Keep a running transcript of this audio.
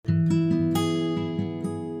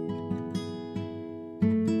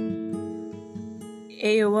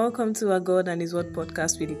Hey, you're welcome to A God and His Word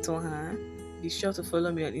podcast with Itoha. Be sure to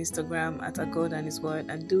follow me on Instagram at A God and His Word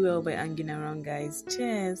and do well by hanging around, guys.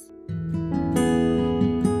 Cheers.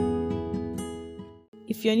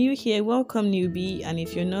 If you're new here, welcome newbie, and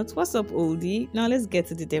if you're not, what's up oldie? Now let's get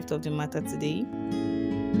to the depth of the matter today.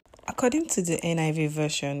 According to the NIV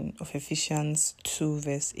version of Ephesians 2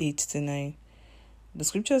 verse 8 to 9, the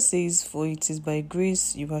scripture says, "For it is by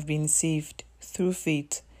grace you have been saved through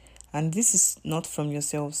faith, and this is not from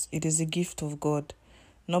yourselves, it is a gift of God,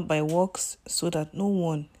 not by works, so that no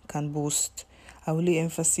one can boast." I will lay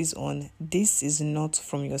emphasis on this is not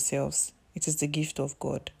from yourselves, it is the gift of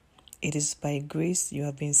God. It is by grace you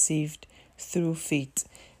have been saved through faith,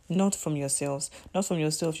 not from yourselves. Not from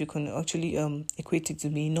yourself, you can actually equate it to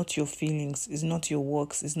be not your feelings, it's not your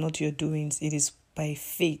works, it's not your doings. It is by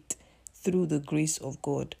faith through the grace of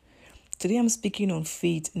God. Today I'm speaking on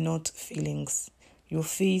faith, not feelings. Your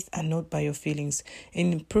faith and not by your feelings.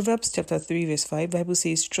 In Proverbs chapter 3 verse 5, Bible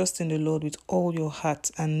says, "Trust in the Lord with all your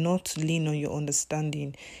heart and not lean on your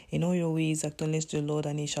understanding. In all your ways acknowledge the Lord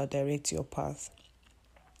and He shall direct your path."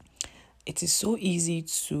 It is so easy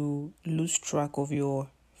to lose track of your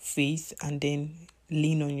faith and then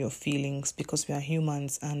lean on your feelings because we are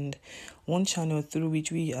humans, and one channel through which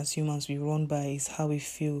we as humans we run by is how we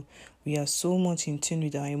feel. We are so much in tune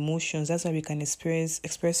with our emotions. That's why we can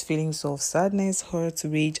express feelings of sadness, hurt,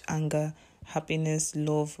 rage, anger, happiness,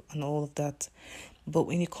 love, and all of that. But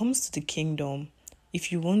when it comes to the kingdom,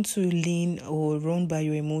 if you want to lean or run by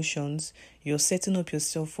your emotions, you're setting up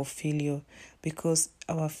yourself for failure because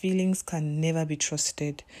our feelings can never be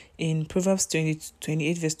trusted. In Proverbs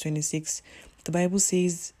 28 verse 26, the Bible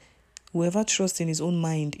says, "Whoever trusts in his own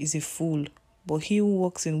mind is a fool, but he who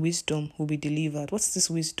walks in wisdom will be delivered." What's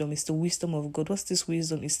this wisdom? It's the wisdom of God. What's this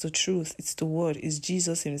wisdom? It's the truth. It's the word. It's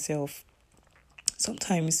Jesus himself.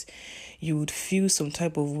 Sometimes you would feel some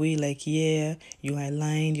type of way like, yeah, you are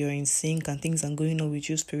aligned, you're in sync, and things are going on with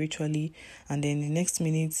you spiritually. And then the next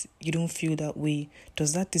minute, you don't feel that way.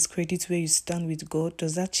 Does that discredit where you stand with God?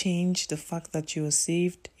 Does that change the fact that you are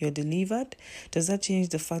saved, you're delivered? Does that change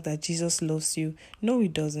the fact that Jesus loves you? No,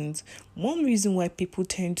 it doesn't. One reason why people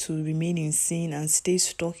tend to remain in sin and stay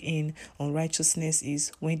stuck in unrighteousness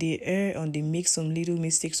is when they err and they make some little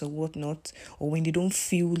mistakes or whatnot, or when they don't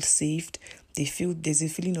feel saved, they feel there's a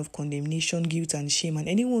feeling of condemnation, guilt, and shame. And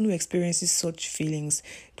anyone who experiences such feelings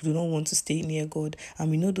do not want to stay near God.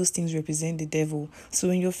 And we know those things represent the devil. So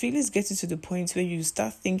when your feelings get you to the point where you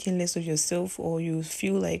start thinking less of yourself, or you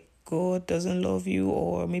feel like God doesn't love you,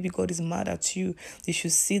 or maybe God is mad at you, you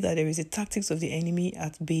should see that there is a tactics of the enemy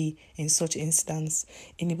at bay in such instance.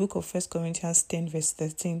 In the book of 1 Corinthians 10 verse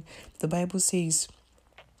 13, the Bible says,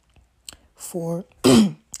 "For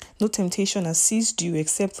no temptation has seized you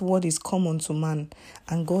except what is common to man,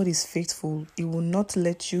 and God is faithful. He will not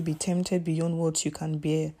let you be tempted beyond what you can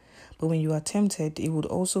bear. But when you are tempted, He would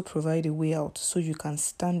also provide a way out so you can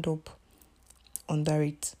stand up under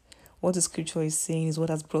it." What the scripture is saying is what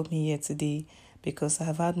has brought me here today, because I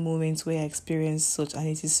have had moments where I experienced such, and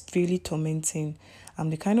it is really tormenting. I'm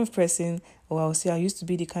the kind of person, or I'll say I used to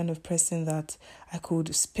be the kind of person that I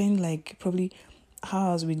could spend like probably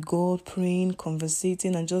hours with God, praying,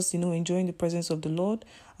 conversating, and just, enjoying the presence of the Lord.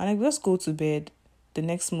 And I just go to bed. The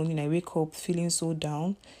next morning, I wake up feeling so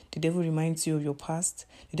down. The devil reminds you of your past.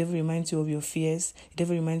 The devil reminds you of your fears. The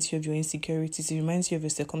devil reminds you of your insecurities. It reminds you of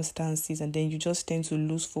your circumstances. And then you just tend to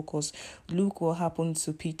lose focus. Look what happened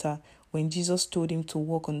to Peter when Jesus told him to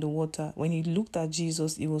walk on the water. When he looked at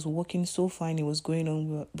Jesus, he was walking so fine, he was going on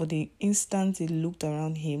well. But the instant he looked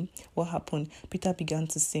around him, what happened? Peter began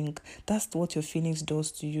to sink. That's what your feelings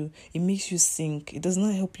does to you. It makes you sink. It does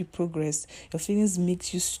not help you progress. Your feelings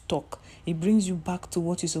makes you stuck. It brings you back to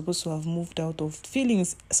what you're supposed to have moved out of.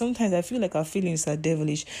 Feelings, sometimes I feel like our feelings are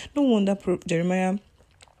devilish. No wonder Jeremiah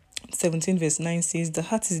 17 verse 9 says, "The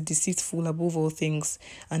heart is deceitful above all things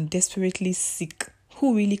and desperately sick.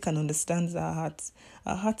 Who really can understand our hearts?"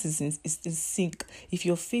 Our heart is sick. If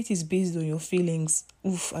your faith is based on your feelings,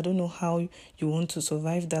 I don't know how you want to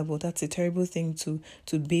survive that, but that's a terrible thing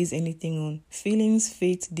to base anything on. Feelings,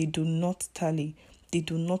 faith, they do not tally. They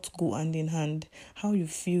do not go hand in hand. How you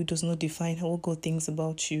feel does not define how God thinks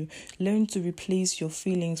about you. Learn to replace your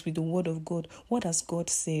feelings with the word of God. What has God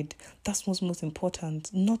said? That's what's most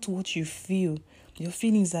important, not what you feel. Your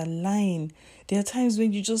feelings are lying. There are times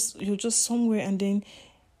when you're just somewhere, and then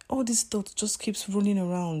all these thoughts just keeps running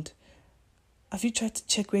around. Have you tried to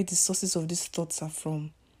check where the sources of these thoughts are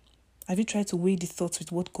from? Have you tried to weigh the thoughts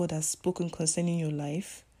with what God has spoken concerning your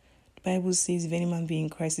life? Bible says, if any man be in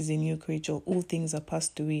Christ is a new creature, all things are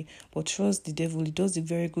passed away. But trust the devil, he does the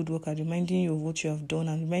very good work at reminding you of what you have done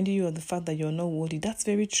and reminding you of the fact that you're not worthy. That's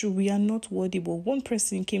very true. We are not worthy, but one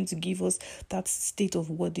person came to give us that state of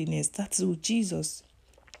worthiness. That's Jesus.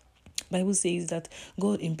 Bible says that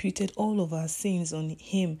God imputed all of our sins on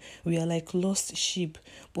him. We are like lost sheep,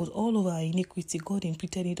 but all of our iniquity, God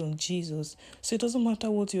imputed it on Jesus. So it doesn't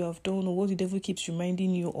matter what you have done or what the devil keeps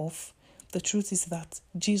reminding you of. The truth is that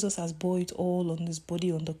Jesus has bore it all on his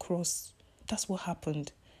body on the cross. That's what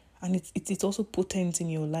happened. And it's also potent in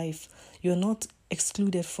your life. You're not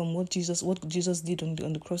excluded from what Jesus did on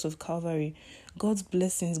the cross of Calvary. God's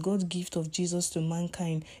blessings, God's gift of Jesus to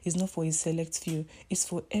mankind is not for a select few. It's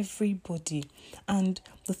for everybody. And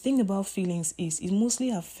the thing about feelings is it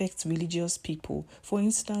mostly affects religious people. For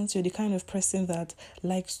instance, you're the kind of person that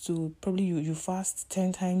likes to, probably you fast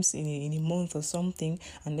 10 times in a month or something.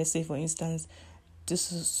 And let's say, for instance,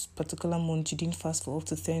 this particular month you didn't fast for up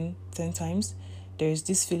to 10 times. There is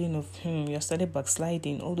this feeling of, you started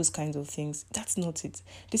backsliding, all those kinds of things. That's not it.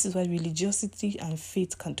 This is why religiosity and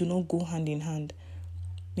faith do not go hand in hand.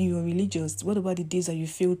 When you're religious, what about the days that you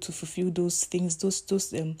failed to fulfill those things, those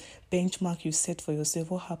benchmark you set for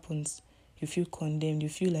yourself? What happens? You feel condemned. You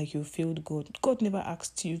feel like you failed God. God never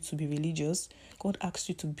asked you to be religious. God asked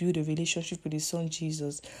you to build a relationship with his son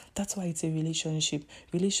Jesus. That's why it's a relationship.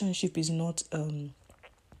 Relationship is not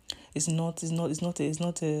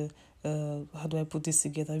how do I put this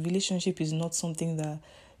together? Relationship is not something that,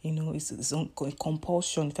 is on a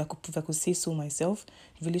compulsion, if I could say so myself.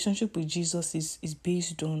 Relationship with Jesus is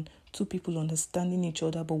based on two people understanding each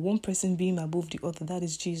other, but one person being above the other. That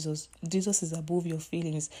is Jesus. Jesus is above your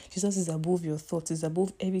feelings. Jesus is above your thoughts. Is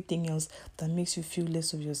above everything else that makes you feel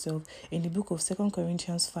less of yourself. In the book of 2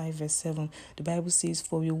 Corinthians 5 verse 7, the Bible says,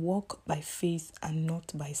 "For we walk by faith and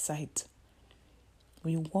not by sight."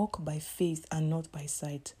 We walk by faith and not by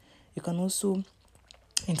sight. You can also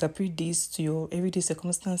interpret this to your everyday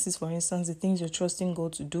circumstances. For instance, the things you're trusting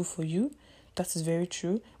God to do for you. That is very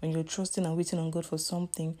true. When you're trusting and waiting on God for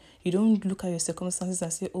something, you don't look at your circumstances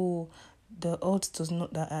and say, oh, the odds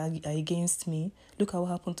that are against me. Look at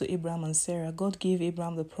what happened to Abraham and Sarah. God gave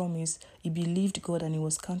Abraham the promise. He believed God and it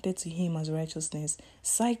was counted to him as righteousness.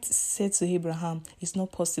 Sight said to Abraham, it's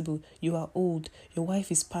not possible. You are old. Your wife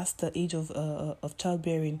is past the age of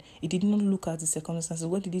childbearing. He did not look at the circumstances.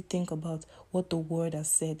 What did he think about? What the word has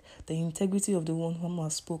said. The integrity of the one who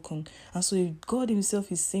has spoken. And so if God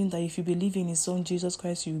himself is saying that if you believe in his son Jesus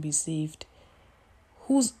Christ, you will be saved.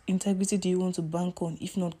 Whose integrity do you want to bank on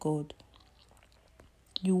if not God?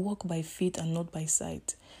 You walk by faith and not by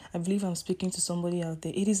sight. I believe I'm speaking to somebody out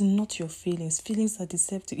there. It is not your feelings. Feelings are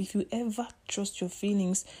deceptive. If you ever trust your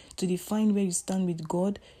feelings to define where you stand with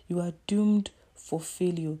God, you are doomed for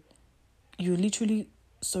failure. You're literally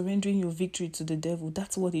surrendering your victory to the devil.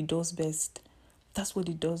 That's what he does best. That's what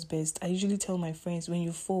he does best. I usually tell my friends, when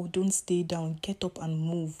you fall, don't stay down. Get up and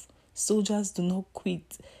move. Soldiers do not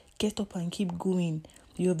quit. Get up and keep going.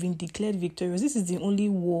 You have been declared victorious. This is the only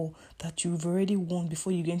war that you've already won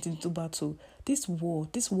before you get into battle. This war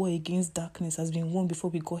against darkness has been won before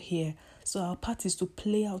we got here. So our part is to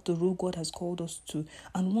play out the role God has called us to.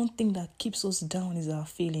 And one thing that keeps us down is our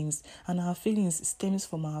feelings. And our feelings stems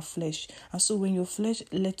from our flesh. And so when your flesh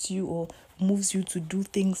lets you or moves you to do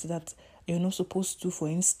things that you're not supposed to, for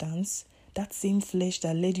instance, that same flesh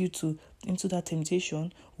that led you into that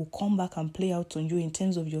temptation will come back and play out on you in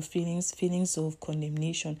terms of your feelings of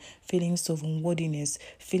condemnation, feelings of unworthiness,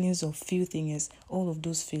 feelings of filthiness, all of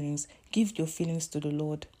those feelings. Give your feelings to the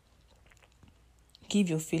Lord. Give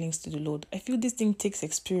your feelings to the Lord. I feel this thing takes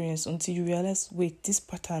experience until you realize, wait, this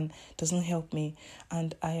pattern does not help me.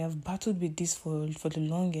 And I have battled with this for the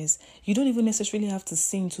longest. You don't even necessarily have to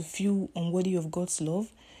sin to feel unworthy of God's love.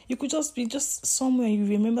 You could just be somewhere, you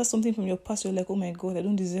remember something from your past, you're like, oh my God, I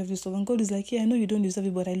don't deserve this love. And God is like, yeah, I know you don't deserve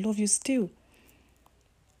it, but I love you still.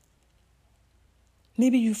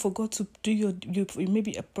 Maybe you forgot to do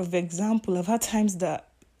maybe a perfect example. I've had times that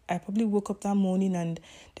I probably woke up that morning and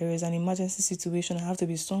there is an emergency situation. I have to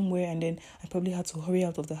be somewhere and then I probably had to hurry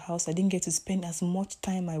out of the house. I didn't get to spend as much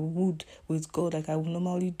time I would with God like I would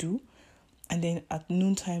normally do. And then at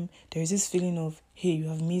noontime, there is this feeling of, hey, you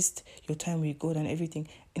have missed your time with God and everything.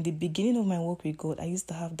 In the beginning of my walk with God, I used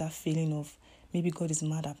to have that feeling of, maybe God is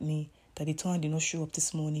mad at me, that the turn did not show up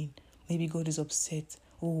this morning. Maybe God is upset.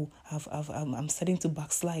 Oh, I'm starting to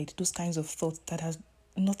backslide. Those kinds of thoughts that has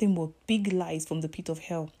nothing but big lies from the pit of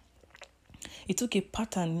hell. It took a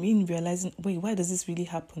pattern, me realizing, wait, why does this really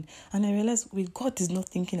happen? And I realized, wait, God is not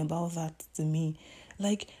thinking about that to me.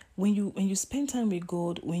 Like when you spend time with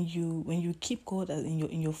God, when you keep God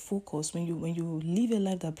in your focus, when you live a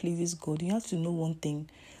life that pleases God, you have to know one thing: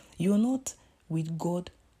 you're not with God,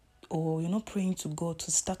 or you're not praying to God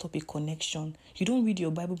to start up a connection. You don't read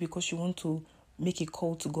your Bible because you want to make a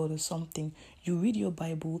call to God or something. You read your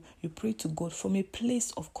Bible, you pray to God from a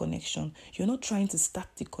place of connection. You're not trying to start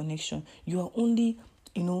the connection. You are only,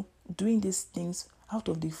 doing these things out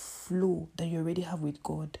of the flow that you already have with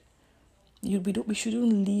God. We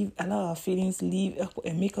shouldn't allow our feelings live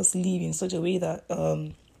and make us live in such a way that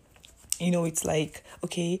it's like,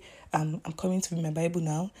 okay, I'm coming to read my Bible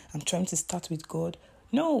now. I'm trying to start with God.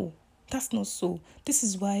 No, that's not so. This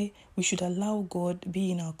is why we should allow God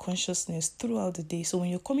be in our consciousness throughout the day. So when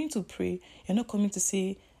you're coming to pray, you're not coming to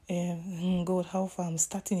say, God, how far? I'm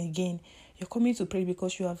starting again. You're coming to pray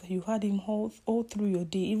because you had him all through your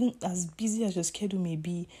day. Even as busy as your schedule may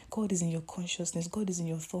be, God is in your consciousness. God is in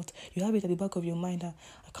your thought. You have it at the back of your mind that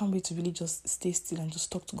I can't wait to really just stay still and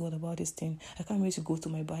just talk to God about this thing. I can't wait to go to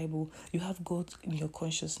my Bible. You have God in your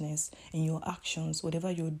consciousness, in your actions, whatever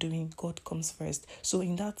you're doing, God comes first. So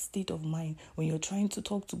in that state of mind, when you're trying to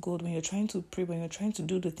talk to God, when you're trying to pray, when you're trying to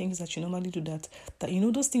do the things that you normally do, that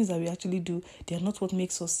those things that we actually do, they are not what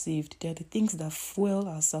makes us saved. They are the things that fuel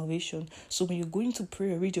our salvation. So when you're going to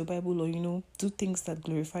pray or read your Bible or, do things that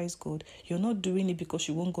glorifies God, you're not doing it because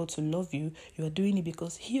you want God to love you. You are doing it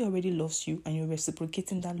because he already loves you and you're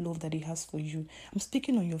reciprocating that love that he has for you. I'm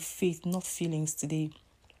speaking on your faith, not feelings today.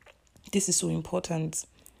 This is so important.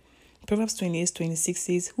 Proverbs 28:26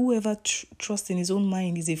 says, whoever trusts in his own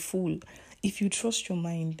mind is a fool. If you trust your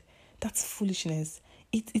mind, that's foolishness.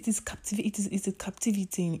 It is a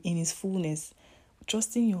captivity in its fullness.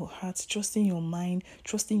 Trusting your heart, trusting your mind,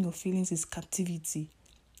 trusting your feelings is captivity.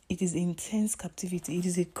 It is intense captivity. It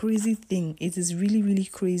is a crazy thing. It is really, really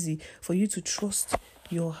crazy for you to trust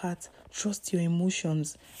your heart, trust your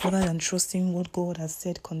emotions, rather than trusting what God has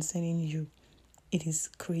said concerning you. It is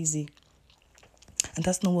crazy. And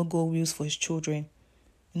that's not what God wills for his children.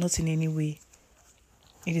 Not in any way.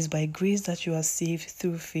 It is by grace that you are saved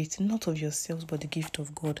through faith, not of yourselves, but the gift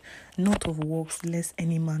of God, not of works, lest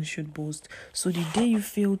any man should boast. So the day you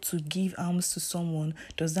fail to give alms to someone,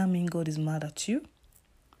 does that mean God is mad at you?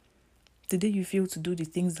 The day you fail to do the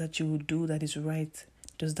things that you would do that is right,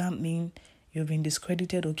 does that mean you've been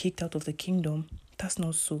discredited or kicked out of the kingdom? That's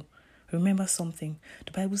not so. Remember something.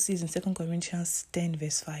 The Bible says in 2 Corinthians 10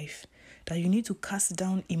 verse 5, that you need to cast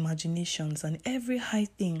down imaginations and every high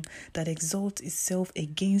thing that exalts itself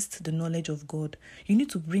against the knowledge of God. You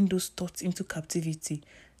need to bring those thoughts into captivity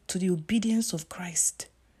to the obedience of Christ.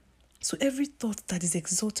 So every thought that is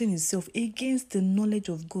exalting itself against the knowledge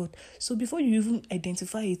of God. So before you even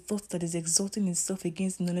identify a thought that is exalting itself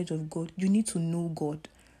against the knowledge of God, you need to know God.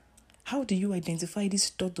 How do you identify this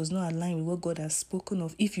thought does not align with what God has spoken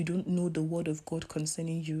of if you don't know the word of God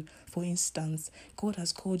concerning you? For instance, God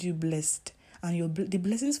has called you blessed. And the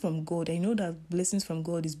blessings from God, I know that blessings from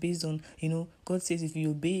God is based on, God says if you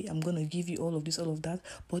obey, I'm going to give you all of this, all of that.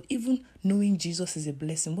 But even knowing Jesus is a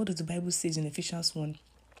blessing. What does the Bible say in Ephesians 1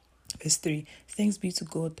 verse 3? Thanks be to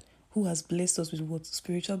God who has blessed us with what?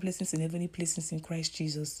 Spiritual blessings in heavenly places in Christ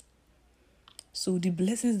Jesus. So the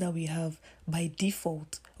blessings that we have by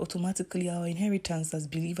default, automatically our inheritance as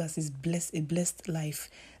believers is a blessed life.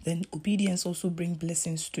 Then obedience also brings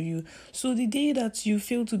blessings to you. So the day that you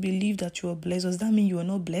fail to believe that you are blessed, does that mean you are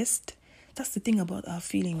not blessed? That's the thing about our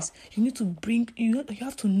feelings. You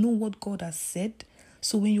have to know what God has said.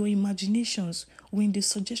 So when your imaginations, when the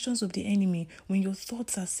suggestions of the enemy, when your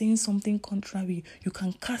thoughts are saying something contrary, you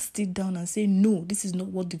can cast it down and say, no, this is not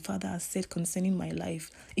what the Father has said concerning my life.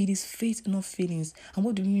 It is faith, not feelings. And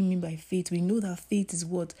what do we mean by faith? We know that faith is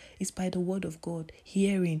what? It's by the word of God.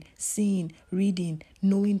 Hearing, seeing, reading,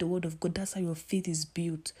 knowing the word of God. That's how your faith is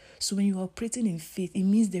built. So when you are operating in faith, it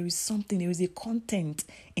means there is a content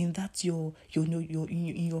in that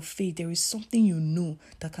in your faith. There is something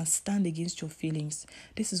that can stand against your feelings.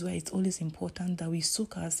 This is why it's always important that we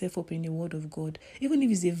soak ourselves up in the word of God. Even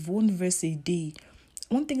if it's one verse a day.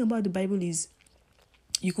 One thing about the Bible is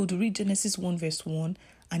you could read Genesis 1 verse 1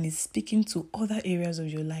 and it's speaking to other areas of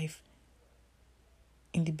your life.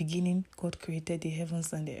 In the beginning, God created the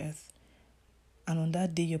heavens and the earth. And on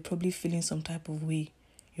that day, you're probably feeling some type of way.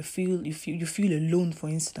 You feel alone, for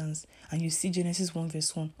instance, and you see Genesis 1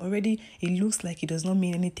 verse 1. Already, it looks like it does not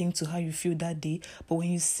mean anything to how you feel that day. But when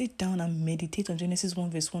you sit down and meditate on Genesis 1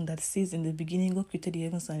 verse 1 that says, in the beginning, God created the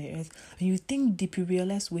heavens and the earth. When you think deep, you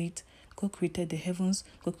realize, wait, God created the heavens,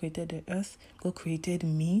 God created the earth, God created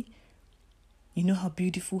me. You know how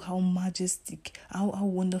beautiful, how majestic, how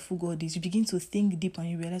wonderful God is. You begin to think deep and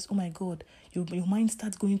you realize, oh my God, your mind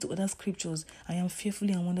starts going to other scriptures. I am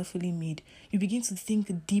fearfully and wonderfully made. You begin to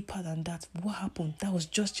think deeper than that. What happened? That was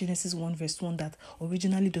just Genesis 1 verse 1 that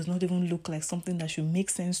originally does not even look like something that should make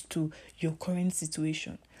sense to your current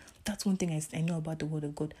situation. That's one thing I know about the word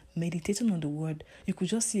of God. Meditating on the word, you could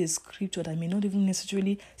just see a scripture that may not even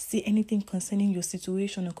necessarily say anything concerning your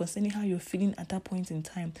situation or concerning how you're feeling at that point in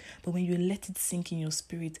time. But when you let it sink in your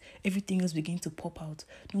spirit, everything else begins to pop out.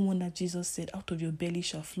 No wonder Jesus said, out of your belly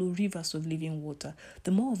shall flow rivers of living water.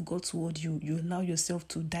 The more of God's word you allow yourself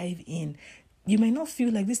to dive in, you might not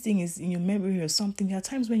feel like this thing is in your memory or something. There are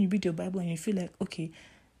times when you read your Bible and you feel like, okay,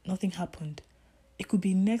 nothing happened. It could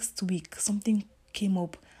be next week, something came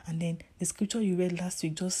up, and then the scripture you read last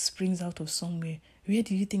week just springs out of somewhere. Where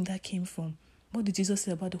do you think that came from? What did Jesus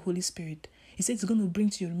say about the Holy Spirit? He said it's going to bring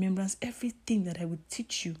to your remembrance everything that I would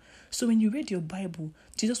teach you. So when you read your Bible,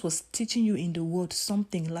 Jesus was teaching you in the word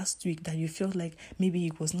something last week that you felt like maybe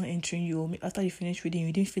it was not entering you, or after you finished reading,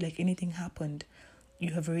 you didn't feel like anything happened.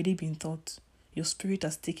 You have already been taught. Your spirit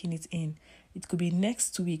has taken it in. It could be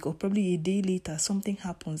next week or probably a day later, something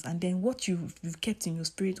happens, and then what you've kept in your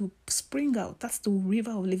spirit will spring out. That's the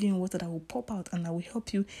river of living water that will pop out and that will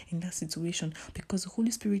help you in that situation, because the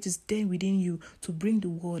Holy Spirit is there within you to bring the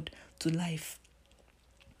word to life.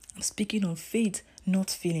 I'm speaking of faith, not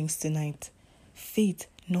feelings tonight. Faith,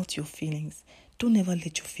 not your feelings. Don't ever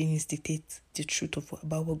let your feelings dictate the truth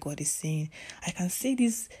about what God is saying. I can say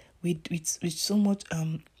this with so much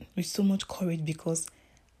courage, because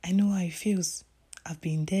I know how it feels. I've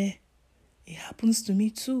been there. It happens to me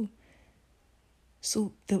too.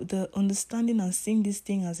 So the understanding and seeing this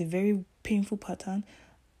thing as a very painful pattern,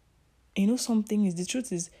 the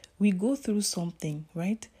truth is we go through something,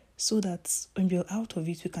 right? So that when we're out of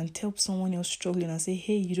it, we can help someone else struggling and say,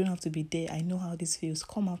 hey, you don't have to be there. I know how this feels.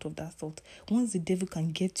 Come out of that thought. Once the devil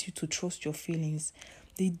can get you to trust your feelings,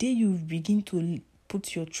 the day you begin to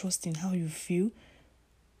put your trust in how you feel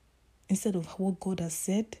instead of what God has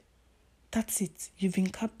said, that's it. You've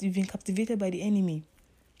been captivated by the enemy.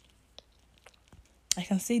 I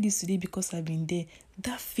can say this today because I've been there.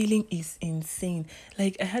 That feeling is insane.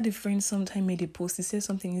 Like, I had a friend sometime made a post. He said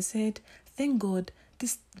something. He said, thank God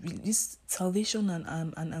this salvation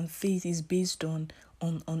and faith is based on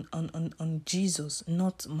Jesus,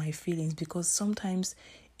 not my feelings. Because sometimes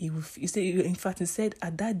he said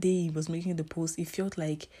at that day he was making the post, he felt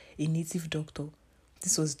like a native doctor.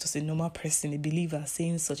 This was just a normal person, a believer,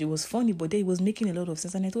 saying such. It was funny, but then it was making a lot of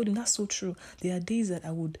sense. And I told him, that's so true. There are days that I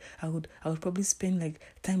would probably spend like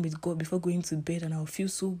time with God before going to bed, and I'll feel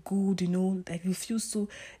so good, like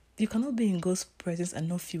you cannot be in God's presence and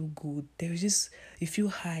not feel good. You feel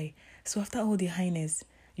high. So after all the highness,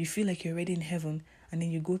 you feel like you're already in heaven, and then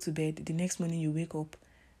you go to bed. The next morning you wake up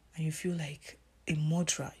and you feel like a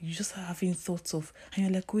murderer. You just are having thoughts of, and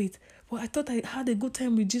you're like, wait, well, I thought I had a good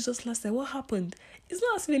time with Jesus last night. What happened? It's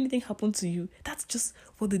not as if anything happened to you. That's just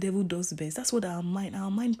what the devil does best. That's what our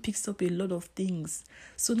mind picks up a lot of things.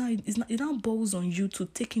 So now it now boils on you to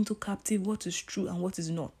take into captive what is true and what is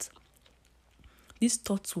not. These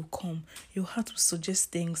thoughts will come. Your heart will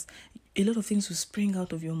suggest things. A lot of things will spring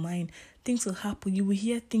out of your mind. Things will happen. You will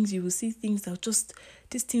hear things. You will see things that just,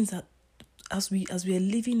 these things that, as we are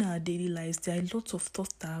living our daily lives, there are lots of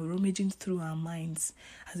thoughts that are rummaging through our minds.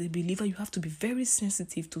 As a believer, you have to be very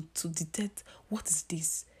sensitive to detect, what is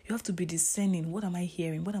this? You have to be discerning. What am I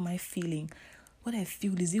hearing? What am I feeling? What I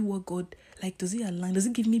feel, is it what God, does it align? Does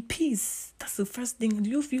it give me peace? That's the first thing. Do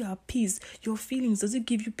you feel at peace? Your feelings, does it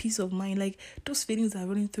give you peace of mind? Those feelings are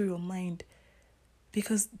running through your mind.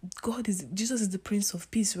 Because Jesus is the Prince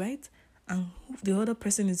of Peace, right? And the other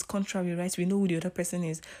person is contrary, right? We know who the other person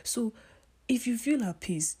is. So if you feel at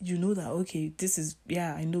peace, you know that, okay,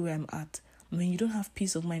 I know where I'm at. When you don't have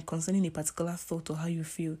peace of mind concerning a particular thought or how you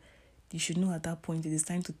feel, you should know at that point it is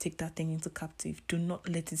time to take that thing into captive. Do not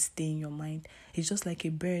let it stay in your mind. It's just like a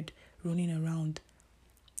bird running around.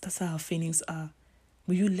 That's how our feelings are.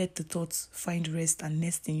 Will you let the thoughts find rest and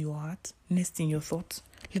nest in your heart? Nest in your thoughts?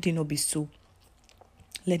 Let it not be so.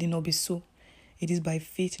 Let it not be so. It is by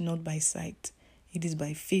faith, not by sight. It is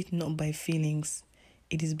by faith, not by feelings.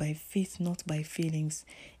 It is by faith, not by feelings.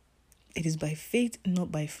 It is by faith,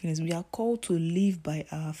 not by feelings. We are called to live by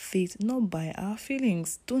our faith, not by our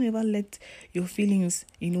feelings. Don't ever let your feelings,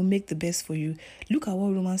 make the best for you. Look at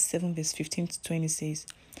what Romans 7 verse 15 to 20 says.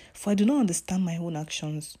 For I do not understand my own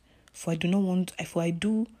actions. I do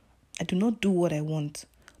not do what I want,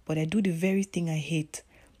 but I do the very thing I hate.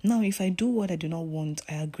 Now, if I do what I do not want,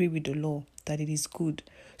 I agree with the law that it is good.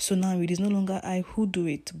 So now it is no longer I who do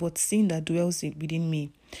it, but sin that dwells within me.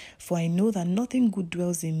 For I know that nothing good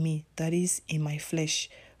dwells in me, that is, in my flesh.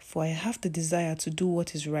 For I have the desire to do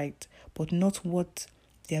what is right, but not what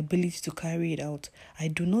the ability to carry it out. I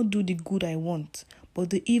do not do the good I want, but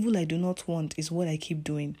the evil I do not want is what I keep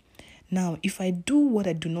doing. Now, if I do what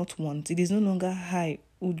I do not want, it is no longer I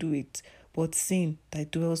who do it, but sin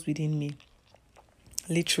that dwells within me.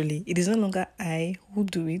 Literally, it is no longer I who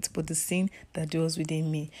do it, but the sin that dwells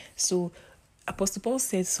within me. So, Apostle Paul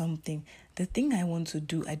said something. The thing I want to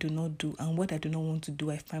do, I do not do. And what I do not want to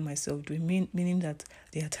do, I find myself doing. Meaning that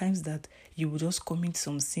there are times that you will just commit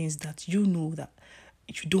some sins that you know that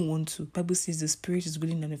you don't want to. Bible says the spirit is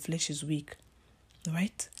willing and the flesh is weak.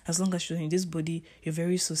 Right? As long as you're in this body, you're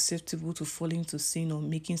very susceptible to falling to sin or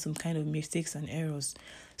making some kind of mistakes and errors.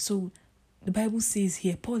 So the Bible says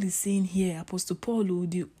here, Paul is saying here, Apostle Paul,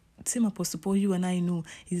 the same Apostle Paul you and I know,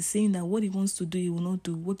 is saying that what he wants to do, he will not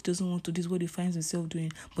do. What he doesn't want to do is what he finds himself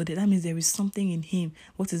doing. But that means there is something in him.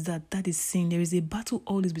 What is that? That is sin. There is a battle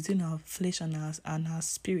always between our flesh and our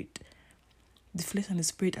spirit. The flesh and the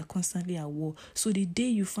spirit are constantly at war. So the day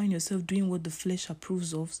you find yourself doing what the flesh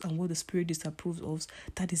approves of and what the spirit disapproves of,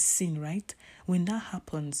 that is sin, right? When that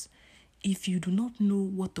happens, if you do not know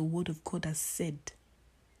what the word of God has said,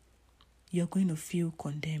 you're going to feel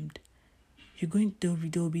condemned. There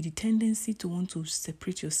will be the tendency to want to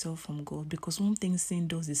separate yourself from God, because one thing sin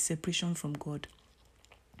does is separation from God.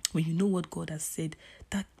 When you know what God has said,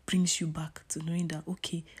 that brings you back to knowing that,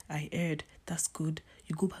 okay, I erred, that's good.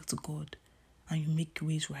 You go back to God and you make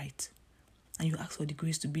ways right. And you ask for the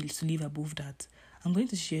grace to live above that. I'm going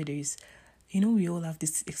to share this. We all have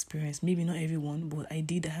this experience. Maybe not everyone, but I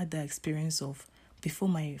had that experience of, before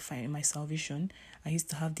my salvation, I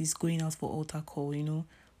used to have this going out for altar call, When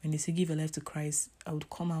they say give your life to Christ, I would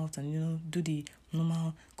come out and, do the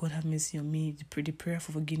normal, God have mercy on me, the prayer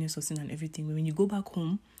for forgiveness of sin and everything. When you go back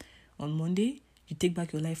home on Monday, you take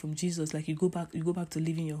back your life from Jesus, like you go back to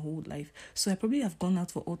living your whole life. So I probably have gone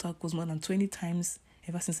out for altar calls more than 20 times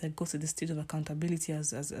ever since I got to the stage of accountability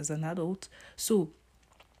as an adult. So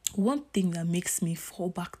one thing that makes me fall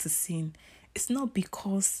back to sin, it's not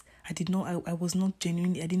because I did not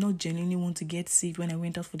genuinely want to get saved when I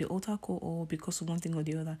went out for the altar call, or because of one thing or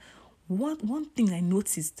the other. One thing I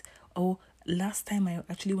noticed, or last time I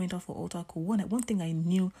actually went out for altar call, one thing I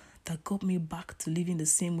knew that got me back to living the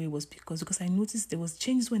same way was because I noticed there was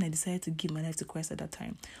changes when I decided to give my life to Christ at that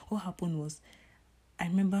time. What happened was, I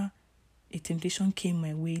remember a temptation came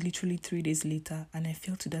my way literally 3 days later, and I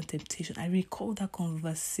fell to that temptation. I recall that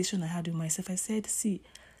conversation I had with myself. I said, see,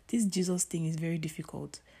 this Jesus thing is very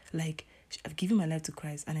difficult. Like, I've given my life to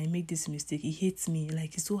Christ and I make this mistake. He hates me.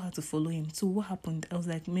 Like, it's so hard to follow him. So what happened? I was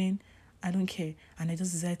like, man, I don't care. And I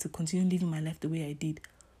just decided to continue living my life the way I did.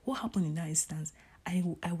 What happened in that instance? I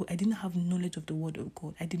didn't have knowledge of the word of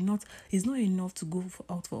God. It's not enough to go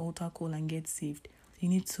out for altar call and get saved. You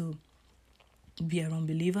need to be around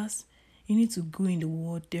believers. You need to go in the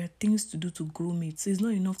word. There are things to do to grow me. So it's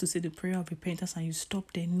not enough to say the prayer of repentance and you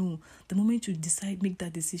stop there. No. The moment you make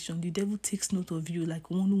that decision, the devil takes note of you like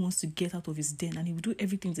one who wants to get out of his den, and he will do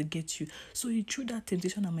everything to get you. So he threw that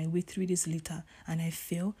temptation on my way 3 days later, and I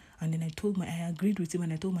fell. And then I agreed with him,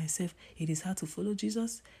 and I told myself, it is hard to follow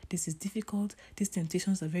Jesus. This is difficult. These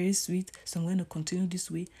temptations are very sweet. So I'm going to continue this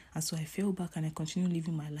way. And so I fell back and I continued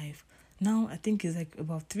living my life. Now, I think it's like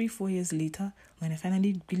about 3-4 years later, when I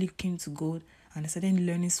finally really came to God and I started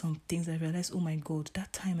learning some things, I realized, oh my God,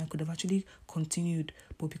 that time I could have actually continued.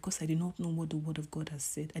 But because I did not know what the word of God has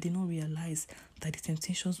said, I did not realize that the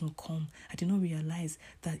temptations will come. I did not realize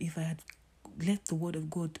that if I had let the word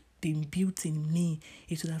of God be built in me,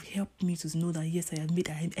 it would have helped me to know that yes, I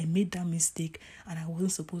made that mistake and I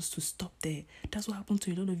wasn't supposed to stop there. That's what happened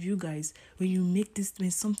to a lot of you guys.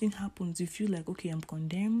 When something happens, you feel like, okay, I'm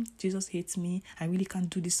condemned, Jesus hates me, I really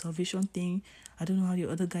can't do this salvation thing. I don't know how the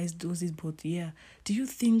other guys do this, but yeah. Do you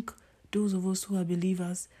think those of us who are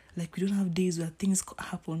believers, like we don't have days where things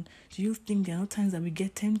happen? Do you think there are no times that we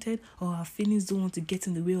get tempted or our feelings don't want to get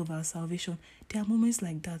in the way of our salvation? There are moments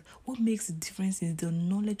like that. What makes the difference is the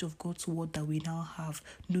knowledge of God's word that we now have,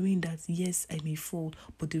 knowing that yes, I may fall,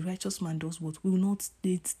 but the righteous man does what? Will not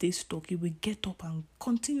stay stuck. He will get up and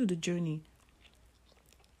continue the journey.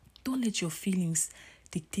 Don't let your feelings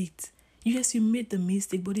dictate. Yes, you made the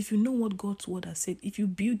mistake, but if you know what God's word has said, if you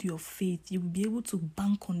build your faith, you will be able to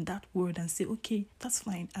bank on that word and say, okay, that's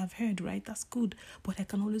fine, I've heard, right? That's good, but I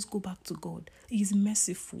can always go back to God. He is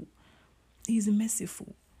merciful. He is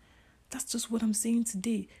merciful. That's just what I'm saying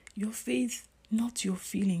today. Your faith, not your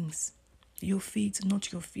feelings. Your faith,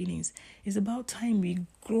 not your feelings. It's about time we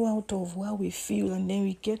grow out of how we feel and then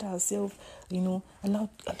we get ourselves, allow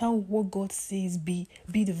what God says be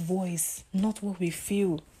the voice, not what we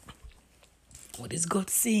feel. What is God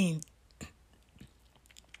saying?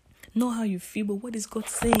 Not how you feel, but what is God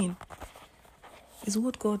saying? It's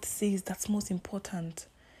what God says that's most important.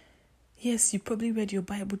 Yes, you probably read your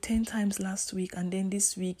Bible 10 times last week, and then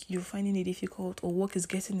this week you're finding it difficult, or work is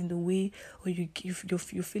getting in the way, or you're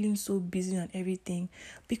feeling so busy and everything.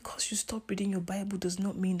 Because you stop reading your Bible does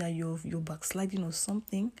not mean that you're backsliding or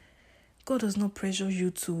something. God does not pressure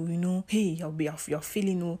you to, hey, you're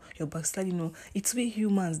feeling, you're backsliding. It's we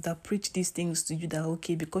humans that preach these things to you that,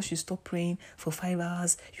 okay, because you stop praying for 5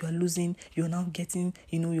 hours, you are losing, you're now getting,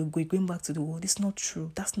 you're going back to the world. It's not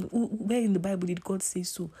true. That's not, where in the Bible did God say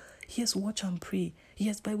so? Yes, watch and pray.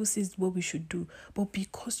 Yes, Bible says what we should do. But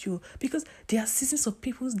because there are seasons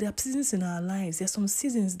there are seasons in our lives. There are some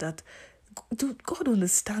seasons that God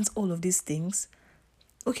understands all of these things.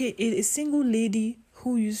 Okay, a single lady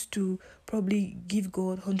who used to probably give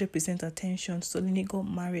God 100% attention suddenly got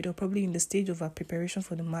married, or probably in the stage of her preparation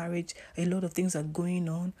for the marriage, a lot of things are going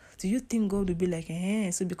on. Do you think God will be like,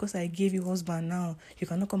 so because I gave you husband now, you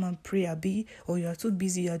cannot come and pray, Abi? Or you are too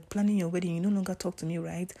busy, you are planning your wedding, you no longer talk to me,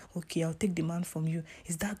 right? Okay, I'll take the man from you.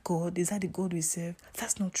 Is that God? Is that the God we serve?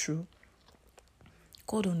 That's not true.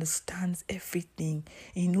 God understands everything.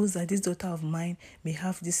 He knows that this daughter of mine may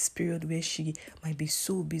have this period where she might be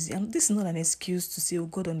so busy. And this is not an excuse to say,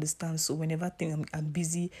 God understands. So whenever I think I'm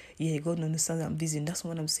busy, God understands I'm busy. And that's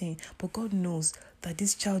what I'm saying. But God knows that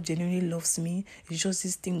this child genuinely loves me. It's just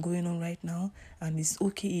this thing going on right now. And it's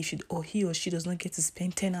okay if he or she does not get to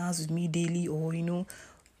spend 10 hours with me daily, or,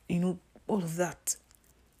 all of that.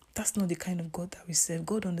 That's not the kind of God that we serve.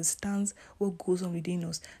 God understands what goes on within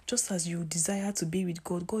us. Just as you desire to be with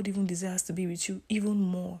God, God even desires to be with you even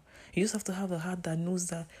more. You just have to have a heart that knows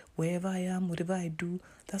that wherever I am, whatever I do,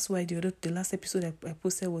 that's why the last episode I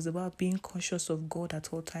posted was about being conscious of God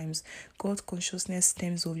at all times. God's consciousness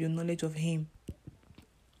stems of your knowledge of Him.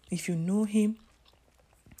 If you know Him,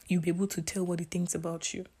 you'll be able to tell what He thinks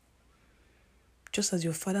about you. Just as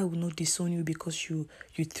your father will not disown you because you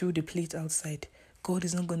threw the plate outside, God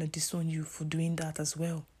is not going to disown you for doing that as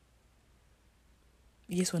well.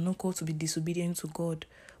 Yes, we're not called to be disobedient to God,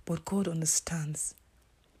 but God understands.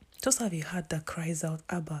 Just have a heart that cries out,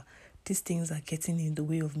 Abba, these things are getting in the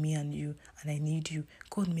way of me and you, and I need you.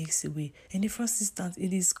 God makes a way. In the first instance,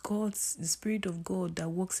 it is the Spirit of God that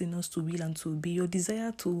works in us to will and to obey. Your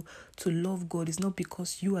desire to love God is not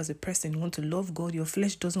because you as a person want to love God. Your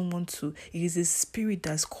flesh doesn't want to. It is the Spirit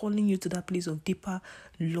that's calling you to that place of deeper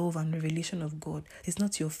love and revelation of God. It's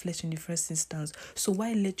not your flesh in the first instance. So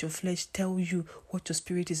why let your flesh tell you what your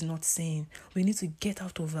spirit is not saying? We need to get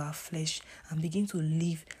out of our flesh and begin to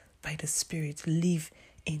live by the Spirit. Live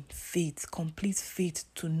in faith, complete faith,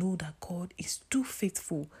 to know that God is too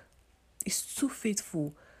faithful. Is too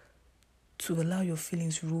faithful to allow your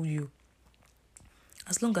feelings rule you.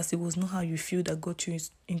 As long as it was not how you feel that got you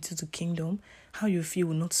into the kingdom, how you feel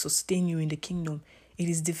will not sustain you in the kingdom. It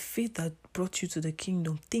is the faith that brought you to the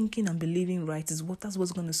kingdom. Thinking and believing right that's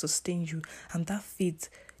what's going to sustain you. And that faith,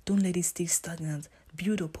 don't let it stay stagnant.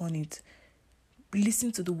 Build upon it.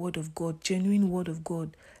 Listen to the word of God, genuine word of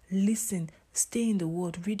God. Listen, stay in the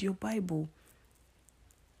word, read your Bible.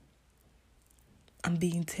 And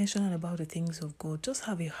be intentional about the things of God. Just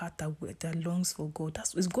have a heart that longs for God.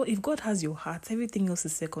 God. If God has your heart, everything else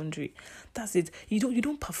is secondary. That's it. You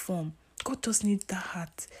don't perform. God just needs that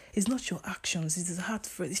heart. It's not your actions. It's His heart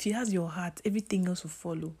first. If He has your heart, everything else will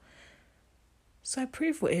follow. So I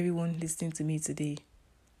pray for everyone listening to me today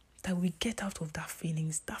that we get out of that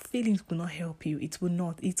feelings. That feelings will not help you. It will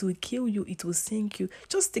not. It will kill you. It will sink you.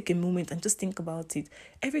 Just take a moment and just think about it.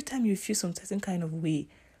 Every time you feel some certain kind of way,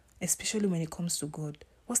 especially when it comes to God,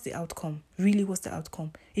 what's the outcome? Really, what's the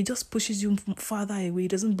outcome? It just pushes you farther away.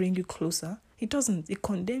 It doesn't bring you closer. It doesn't. It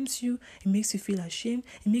condemns you. It makes you feel ashamed.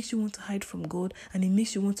 It makes you want to hide from God. And it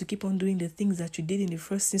makes you want to keep on doing the things that you did in the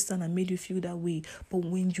first instance and made you feel that way. But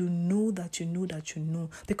when you know that you know that you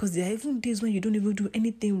know, because there are even days when you don't even do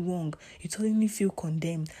anything wrong, you suddenly feel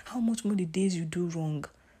condemned. How much more the days you do wrong?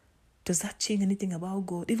 Does that change anything about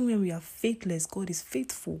God? Even when we are faithless, God is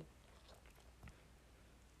faithful.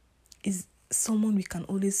 Is someone we can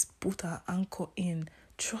always put our anchor in.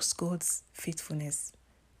 Trust God's faithfulness.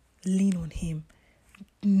 Lean on Him.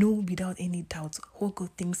 know without any doubt what God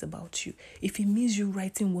thinks about you. If it means you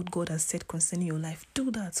writing what God has said concerning your life,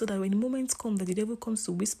 do that, so that when the moments come that the devil comes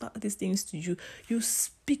to whisper these things to you, you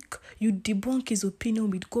speak, you debunk his opinion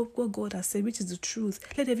with what God has said, which is the truth.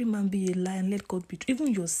 Let every man be a lie and let God be true.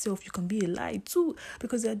 Even yourself, you can be a lie too,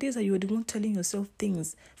 because there are days that you're the one telling yourself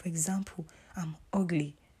things. For example, I'm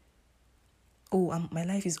ugly. Oh, my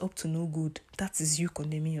life is up to no good. That is you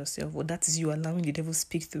condemning yourself, or that is you allowing the devil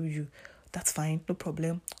speak through you. That's fine, no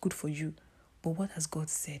problem, good for you. But what has God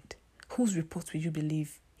said? Whose report will you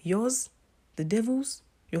believe? Yours? The devil's?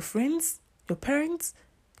 Your friends? Your parents?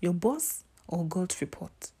 Your boss? Or God's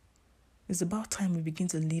report? It's about time we begin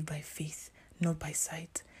to live by faith, not by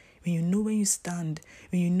sight. When you know where you stand,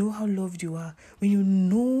 when you know how loved you are, when you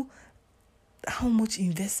know how much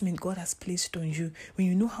investment God has placed on you, when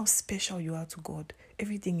you know how special you are to God,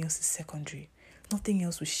 everything else is secondary. Nothing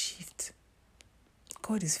else will shift.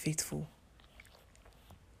 God is faithful.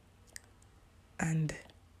 And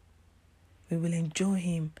we will enjoy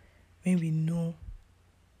him when we know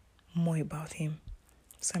more about him.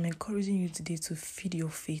 So I'm encouraging you today to feed your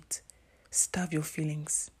faith, starve your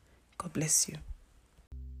feelings. God bless you.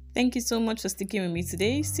 Thank you so much for sticking with me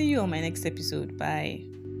today. See you on my next episode.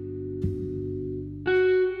 Bye.